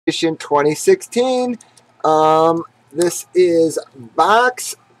2016. This is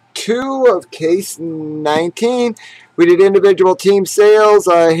box 2 of case 19. We did individual team sales.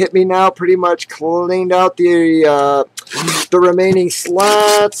 Hit Me Now pretty much cleaned out the remaining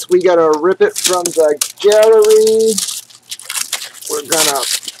slots. We got to rip it from the gallery. We're going to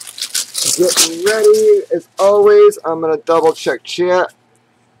get ready. As always, I'm going to double check chat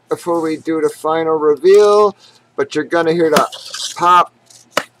before we do the final reveal. But you're going to hear the pop,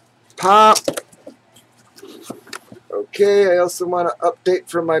 pop. Okay, I also want to update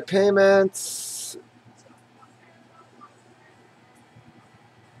for my payments.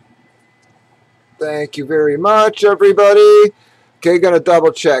 Thank you very much, everybody. Okay, gonna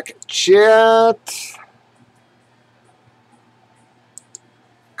double check chat.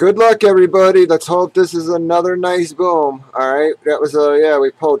 Good luck, everybody. Let's hope this is another nice boom. All right, that was yeah,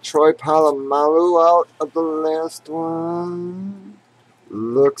 we pulled Troy Polamalu out of the last one.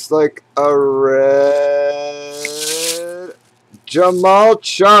 Looks like a red. Jamaal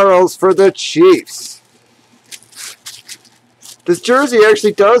Charles for the Chiefs. This jersey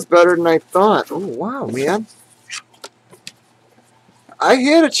actually does better than I thought. Oh, wow, man. I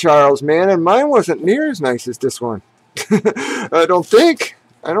had a Charles, man, and mine wasn't near as nice as this one. I don't think.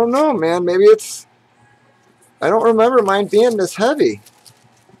 I don't know, man. Maybe it's... I don't remember mine being this heavy.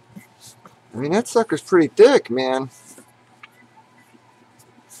 I mean, that sucker's pretty thick, man.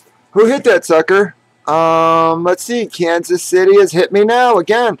 Who hit that sucker? Let's see. Kansas City has hit me now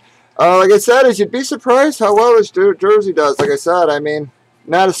again. Like I said, you'd be surprised how well this jersey does. Like I said, I mean,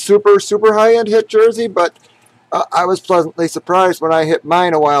 not a super high-end hit jersey, but I was pleasantly surprised when I hit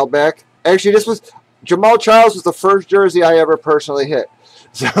mine a while back. Actually, this was Jamaal Charles was the first jersey I ever personally hit.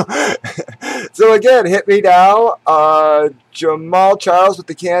 So, so again, hit me now. Jamaal Charles with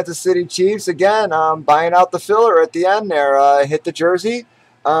the Kansas City Chiefs. Again, buying out the filler at the end there. Hit the jersey.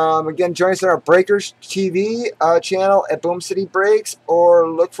 Again, join us on our Breakers TV channel at Boom City Breaks, or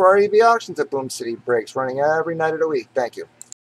look for our EV auctions at Boom City Breaks, running every night of the week. Thank you.